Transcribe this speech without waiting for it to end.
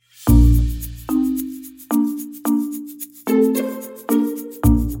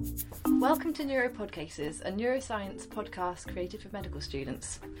to NeuroPodcases, a neuroscience podcast created for medical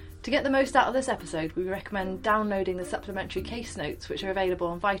students. To get the most out of this episode, we recommend downloading the supplementary case notes which are available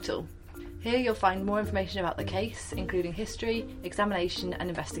on Vital. Here you'll find more information about the case, including history, examination and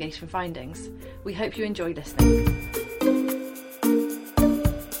investigation findings. We hope you enjoy listening.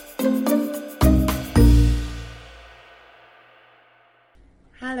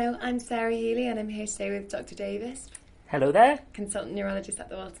 Hello, I'm Sarah Healy and I'm here today with Dr. Davis. Hello there. Consultant neurologist at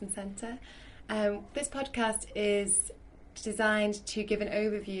the Walton Centre. This podcast is designed to give an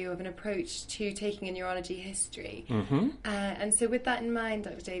overview of an approach to taking a neurology history. And so with that in mind,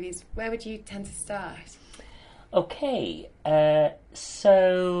 Dr. Davies, where would you tend to start? Okay,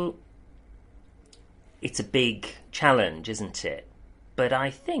 so it's a big challenge, isn't it? But I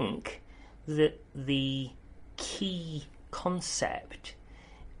think that the key concept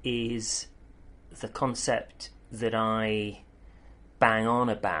is the concept that I bang on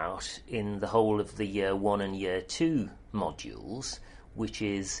about in the whole of the Year 1 and Year 2 modules, which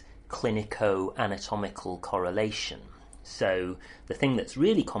is clinico-anatomical correlation. So the thing that's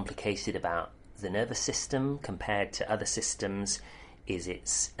really complicated about the nervous system compared to other systems is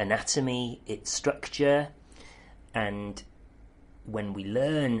its anatomy, its structure, and when we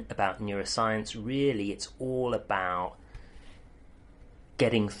learn about neuroscience, really it's all about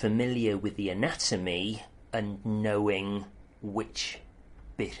getting familiar with the anatomy and knowing which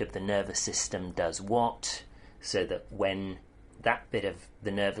bit of the nervous system does what, so that when that bit of the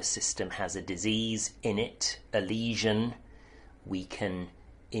nervous system has a disease in it, a lesion, we can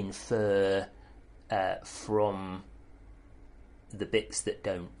infer from the bits that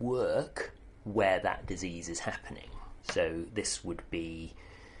don't work where that disease is happening. So this would be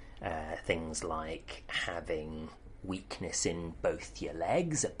things like having weakness in both your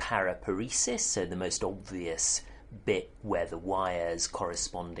legs, a paraparesis, so the most obvious bit where the wires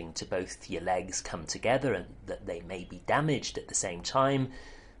corresponding to both your legs come together and that they may be damaged at the same time.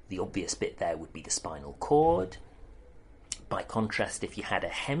 The obvious bit there would be the spinal cord. By contrast, if you had a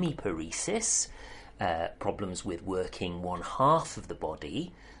hemiparesis, problems with working one half of the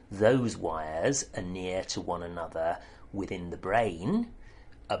body, those wires are near to one another within the brain,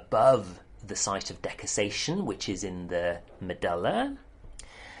 above the site of decussation, which is in the medulla.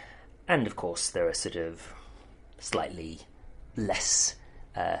 And of course there are sort of slightly less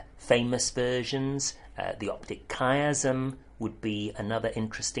famous versions. The optic chiasm would be another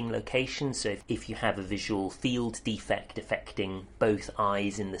interesting location. So if you have a visual field defect affecting both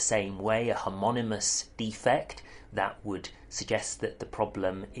eyes in the same way, a homonymous defect, that would suggest that the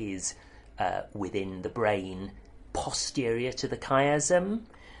problem is within the brain posterior to the chiasm.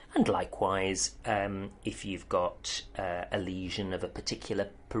 And likewise, if you've got a lesion of a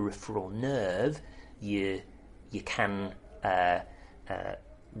particular peripheral nerve, you can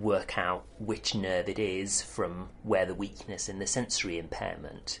work out which nerve it is from where the weakness in the sensory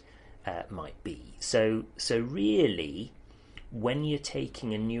impairment might be. So really, when you're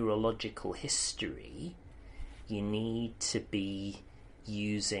taking a neurological history, you need to be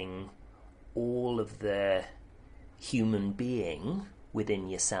using all of the human being within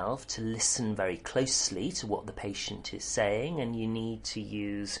yourself to listen very closely to what the patient is saying, and you need to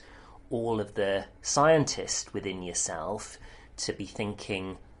use all of the scientist within yourself to be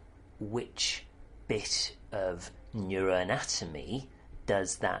thinking which bit of neuroanatomy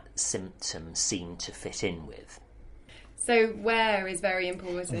does that symptom seem to fit in with. So where is very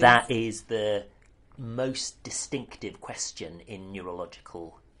important. That is the most distinctive question in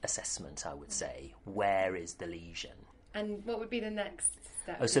neurological assessment, I would say. Where is the lesion? And what would be the next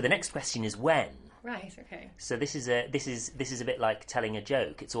step? Oh, so the next question is when. Right. Okay. So this is a bit like telling a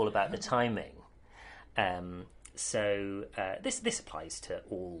joke. It's all about the timing. This applies to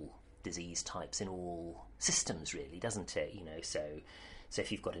all disease types in all systems, really, doesn't it? So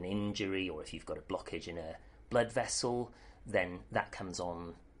if you've got an injury or if you've got a blockage in a blood vessel, then that comes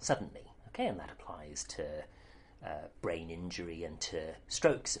on suddenly. Okay, and that applies to brain injury and to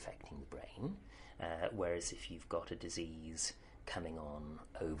strokes affecting the brain. Whereas if you've got a disease coming on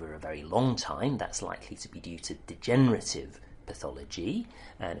over a very long time, that's likely to be due to degenerative pathology.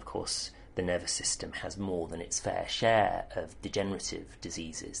 And of course, the nervous system has more than its fair share of degenerative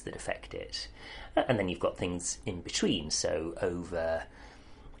diseases that affect it. And then you've got things in between. So over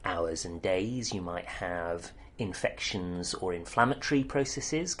hours and days, you might have infections or inflammatory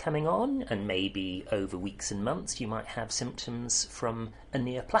processes coming on, and maybe over weeks and months you might have symptoms from a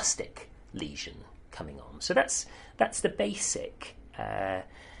neoplastic lesion coming on. So that's the basic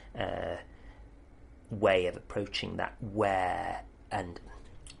way of approaching that where, and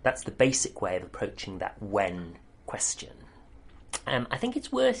that's the basic way of approaching that when question. I think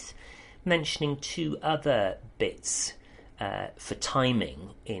it's worth mentioning two other bits for timing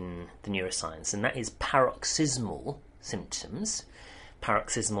in the neuroscience, and that is paroxysmal symptoms,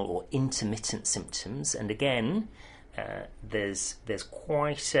 paroxysmal or intermittent symptoms. And again, there's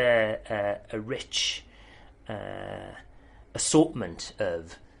quite a rich assortment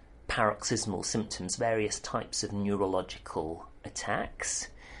of paroxysmal symptoms, various types of neurological attacks.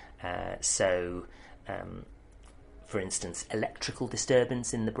 For instance, electrical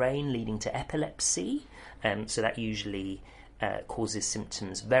disturbance in the brain leading to epilepsy. So that usually causes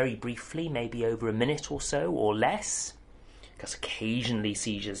symptoms very briefly, maybe over a minute or so or less, because occasionally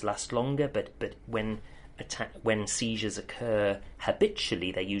seizures last longer, but when seizures occur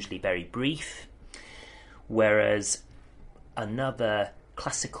habitually, they're usually very brief. Whereas another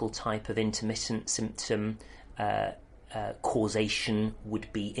classical type of intermittent symptom causation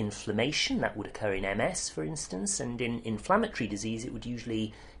would be inflammation. That would occur in MS, for instance, and in inflammatory disease it would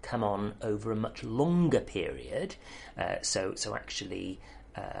usually come on over a much longer period. So actually,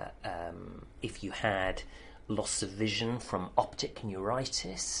 if you had loss of vision from optic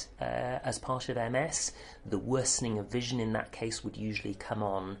neuritis as part of MS, the worsening of vision in that case would usually come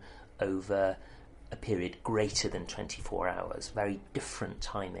on over a period greater than 24 hours. Very different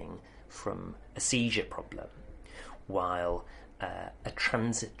timing from a seizure problem. While a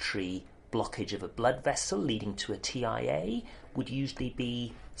transitory blockage of a blood vessel leading to a TIA would usually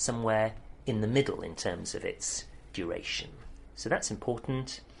be somewhere in the middle in terms of its duration. So that's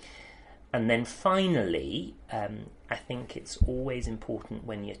important. And then finally, I think it's always important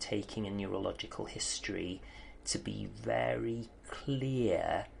when you're taking a neurological history to be very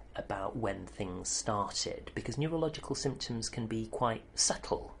clear about when things started, because neurological symptoms can be quite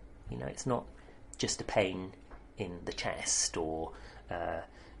subtle. You know, it's not just a pain in the chest or a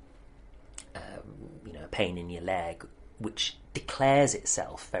pain in your leg which declares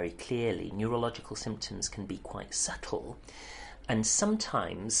itself very clearly. Neurological symptoms can be quite subtle, and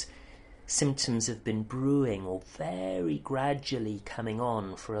sometimes symptoms have been brewing or very gradually coming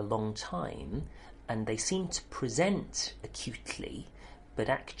on for a long time, and they seem to present acutely, but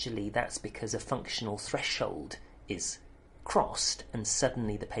actually that's because a functional threshold is crossed and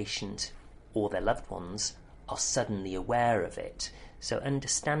suddenly the patient or their loved ones are suddenly aware of it. So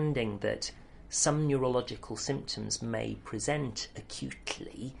understanding that some neurological symptoms may present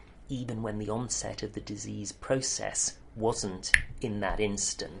acutely even when the onset of the disease process wasn't in that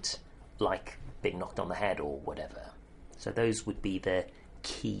instant, like being knocked on the head or whatever. So those would be the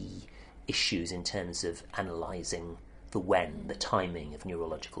key issues in terms of analysing the timing of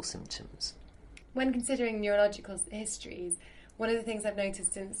neurological symptoms. When considering neurological histories, one of the things I've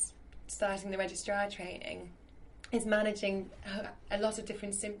noticed since starting the registrar training is managing a lot of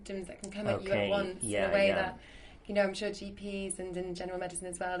different symptoms that can come at you at once in a way that, I'm sure GPs and in general medicine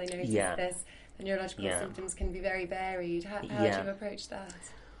as well, they notice this. The neurological symptoms can be very varied. How do you approach that?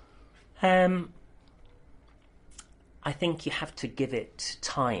 I think you have to give it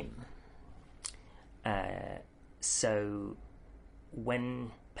time. So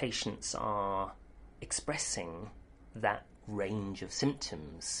when patients are expressing that range of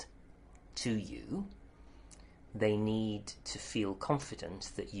symptoms to you, they need to feel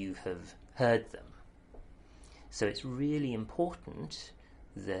confident that you have heard them. So it's really important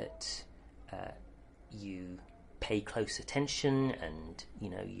that you pay close attention and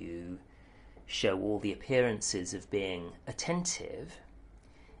you show all the appearances of being attentive,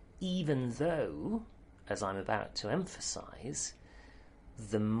 even though, as I'm about to emphasise,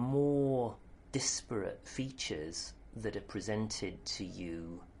 the more disparate features that are presented to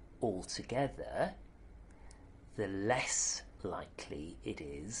you altogether, the less likely it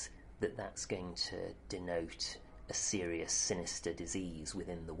is that that's going to denote a serious sinister disease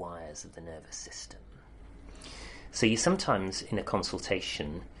within the wires of the nervous system. So you sometimes, in a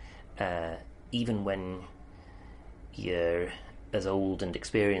consultation, even when you're as old and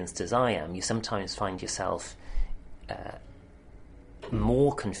experienced as I am, you sometimes find yourself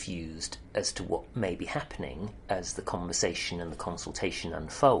more confused as to what may be happening as the conversation and the consultation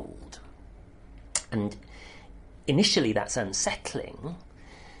unfold. And initially that's unsettling,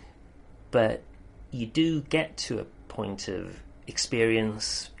 but you do get to a point of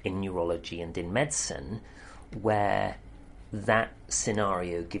experience in neurology and in medicine where that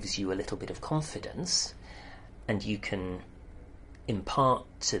scenario gives you a little bit of confidence, and you can impart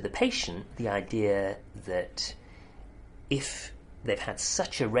to the patient the idea that if they've had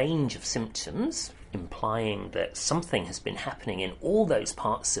such a range of symptoms, implying that something has been happening in all those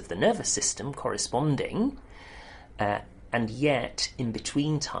parts of the nervous system corresponding, and yet in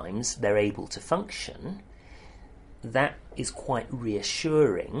between times they're able to function, that is quite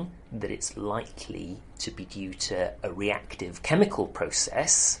reassuring that it's likely to be due to a reactive chemical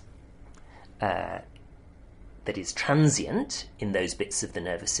process that is transient in those bits of the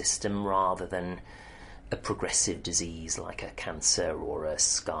nervous system rather than a progressive disease like a cancer or a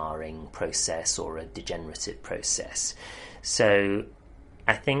scarring process or a degenerative process. So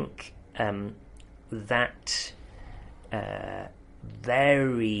I think that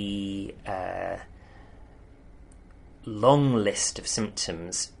very long list of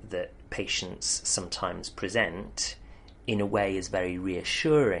symptoms that patients sometimes present in a way is very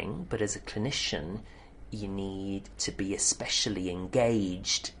reassuring, but as a clinician you need to be especially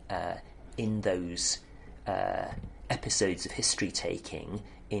engaged in those episodes of history taking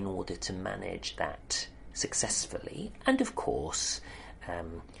in order to manage that successfully. And of course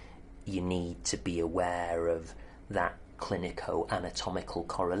you need to be aware of that clinico-anatomical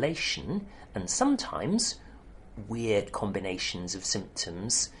correlation, and sometimes weird combinations of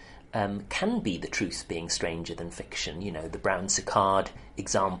symptoms can be the truth being stranger than fiction. You know, the Brown-Séquard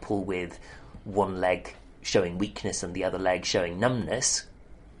example with one leg showing weakness and the other leg showing numbness,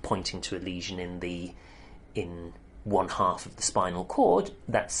 pointing to a lesion in one half of the spinal cord.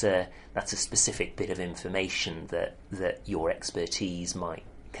 That's a specific bit of information that your expertise might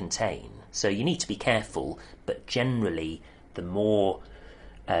contain. So you need to be careful, but generally the more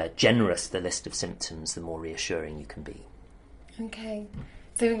generous the list of symptoms, the more reassuring you can be. Okay,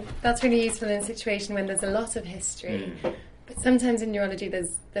 so that's really useful in a situation when there's a lot of history. But sometimes in neurology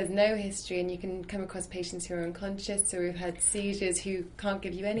there's no history, and you can come across patients who are unconscious or who've had seizures who can't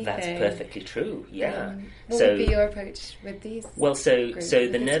give you anything. That's perfectly true, yeah. What would be your approach with these? Well, so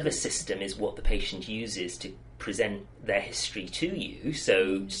the nervous system is what the patient uses to present their history to you.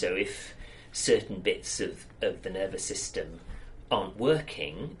 So if certain bits of the nervous system aren't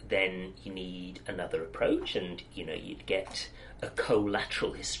working, then you need another approach, and you'd get a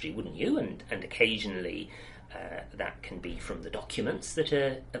collateral history, wouldn't you? And occasionally that can be from the documents that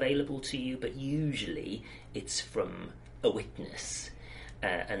are available to you, but usually it's from a witness.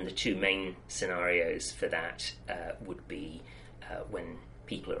 And the two main scenarios for that would be when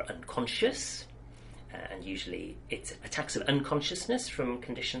people are unconscious, and usually it's attacks of unconsciousness from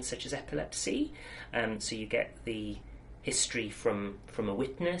conditions such as epilepsy. So you get the history from a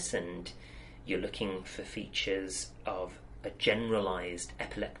witness, and you're looking for features of a generalized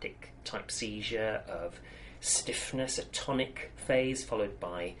epileptic type seizure, of stiffness, a tonic phase followed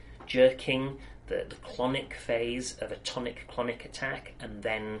by jerking, the clonic phase of a tonic-clonic attack, and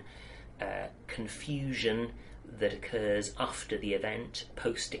then confusion that occurs after the event,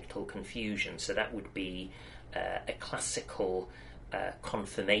 post-ictal confusion. So that would be a classical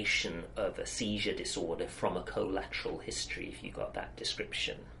confirmation of a seizure disorder from a collateral history, if you got that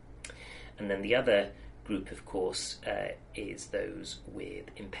description. And then the other group, of course, is those with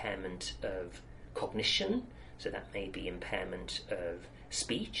impairment of cognition. So that may be impairment of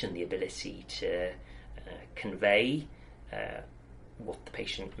speech and the ability to convey what the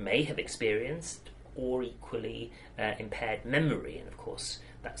patient may have experienced, or equally impaired memory. And of course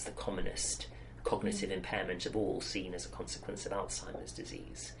that's the commonest cognitive impairment of all, seen as a consequence of Alzheimer's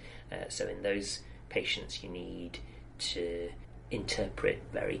disease. So in those patients you need to interpret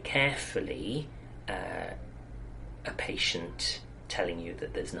very carefully a patient telling you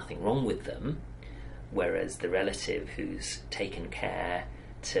that there's nothing wrong with them, whereas the relative who's taken care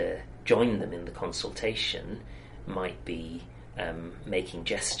to join them in the consultation might be making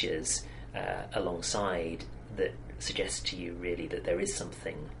gestures alongside that suggest to you really that there is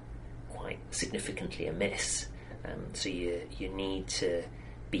something quite significantly amiss. So you need to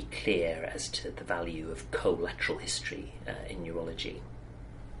be clear as to the value of collateral history in neurology.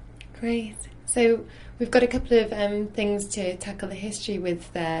 Great. So we've got a couple of things to tackle the history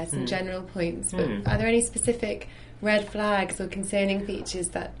with there, some general points, but are there any specific red flags or concerning features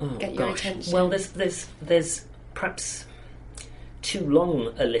that get your attention? Well, there's perhaps too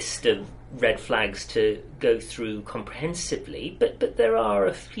long a list of red flags to go through comprehensively, but there are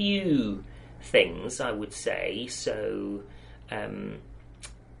a few things, I would say. So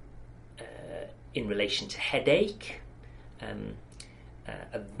in relation to headache,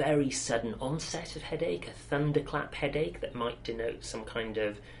 a very sudden onset of headache, a thunderclap headache that might denote some kind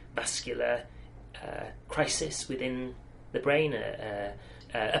of vascular crisis within the brain, a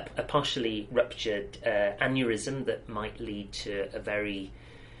partially ruptured aneurysm that might lead to a very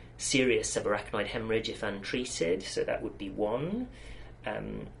serious subarachnoid hemorrhage if untreated. So that would be one.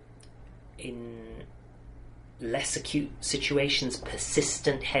 In less acute situations,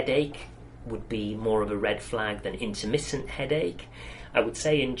 persistent headache would be more of a red flag than intermittent headache. I would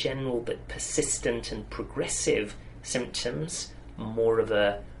say in general that persistent and progressive symptoms, more of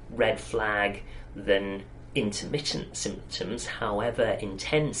a red flag than intermittent symptoms. However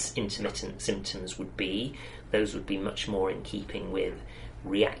intense intermittent symptoms would be, those would be much more in keeping with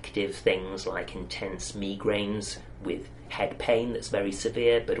reactive things like intense migraines with head pain that's very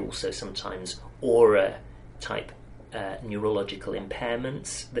severe, but also sometimes aura type neurological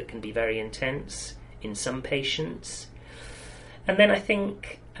impairments that can be very intense in some patients. And then I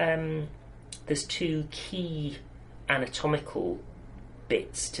think there's two key anatomical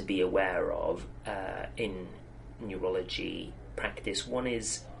bits to be aware of in neurology practice. One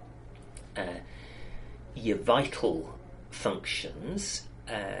is your vital functions,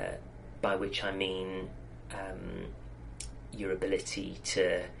 by which I mean your ability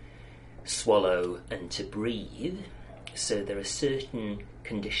to swallow and to breathe. So there are certain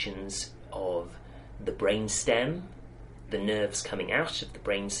conditions of the brainstem, the nerves coming out of the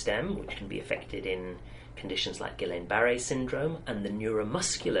brainstem, which can be affected in conditions like Guillain-Barré syndrome, and the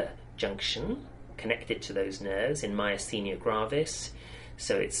neuromuscular junction connected to those nerves in myasthenia gravis.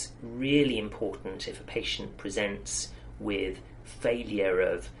 So it's really important if a patient presents with failure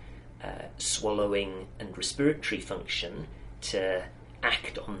of swallowing and respiratory function to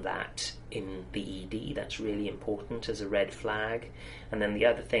act on that in the ED. That's really important as a red flag. And then the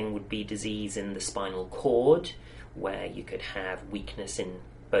other thing would be disease in the spinal cord, where you could have weakness in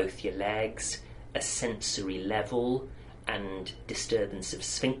both your legs, a sensory level, and disturbance of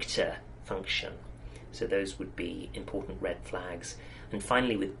sphincter function. So those would be important red flags. And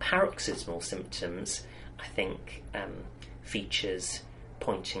finally, with paroxysmal symptoms, I think features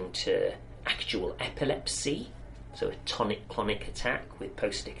pointing to actual epilepsy, so a tonic-clonic attack with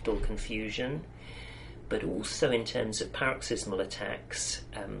postictal confusion, but also in terms of paroxysmal attacks,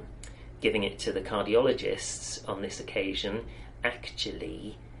 giving it to the cardiologists on this occasion,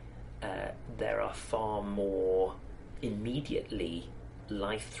 actually there are far more immediately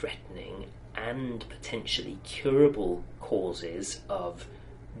life-threatening and potentially curable causes of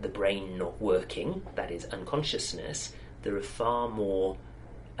the brain not working, that is unconsciousness. There are far more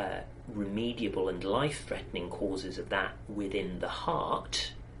remediable and life-threatening causes of that within the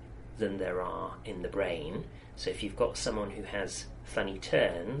heart than there are in the brain. So if you've got someone who has funny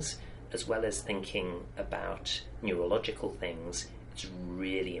turns, as well as thinking about neurological things, it's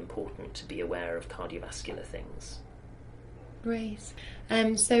really important to be aware of cardiovascular things. Great.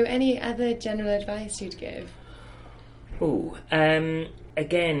 So any other general advice you'd give?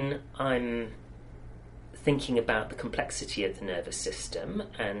 Again, I'm thinking about the complexity of the nervous system,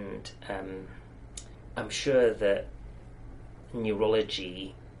 and I'm sure that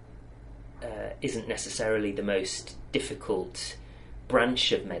neurology isn't necessarily the most difficult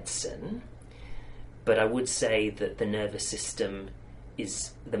branch of medicine, but I would say that the nervous system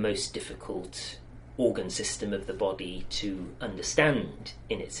is the most difficult organ system of the body to understand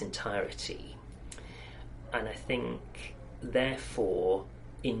in its entirety. And I think, therefore,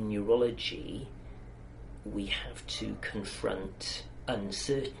 in neurology, we have to confront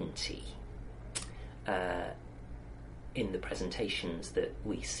uncertainty in the presentations that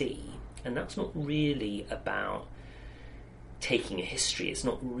we see. And that's not really about taking a history. It's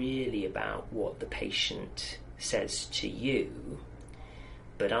not really about what the patient says to you.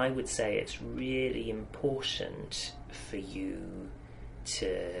 But I would say it's really important for you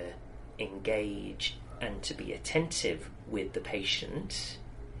to engage and to be attentive with the patient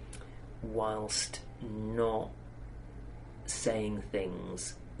whilst not saying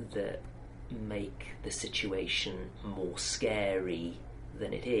things that make the situation more scary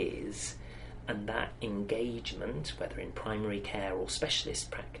than it is. And that engagement, whether in primary care or specialist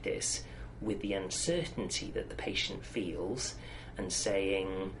practice, with the uncertainty that the patient feels, and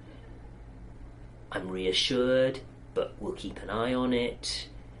saying, I'm reassured, but we'll keep an eye on it,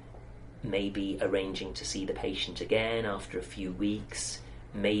 maybe arranging to see the patient again after a few weeks,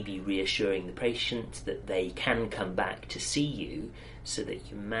 maybe reassuring the patient that they can come back to see you, so that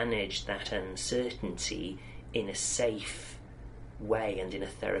you manage that uncertainty in a safe way and in a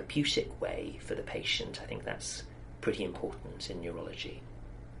therapeutic way for the patient. I think that's pretty important in neurology.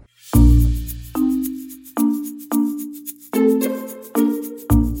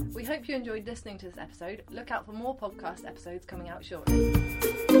 We hope you enjoyed listening to this episode. Look out for more podcast episodes coming out shortly.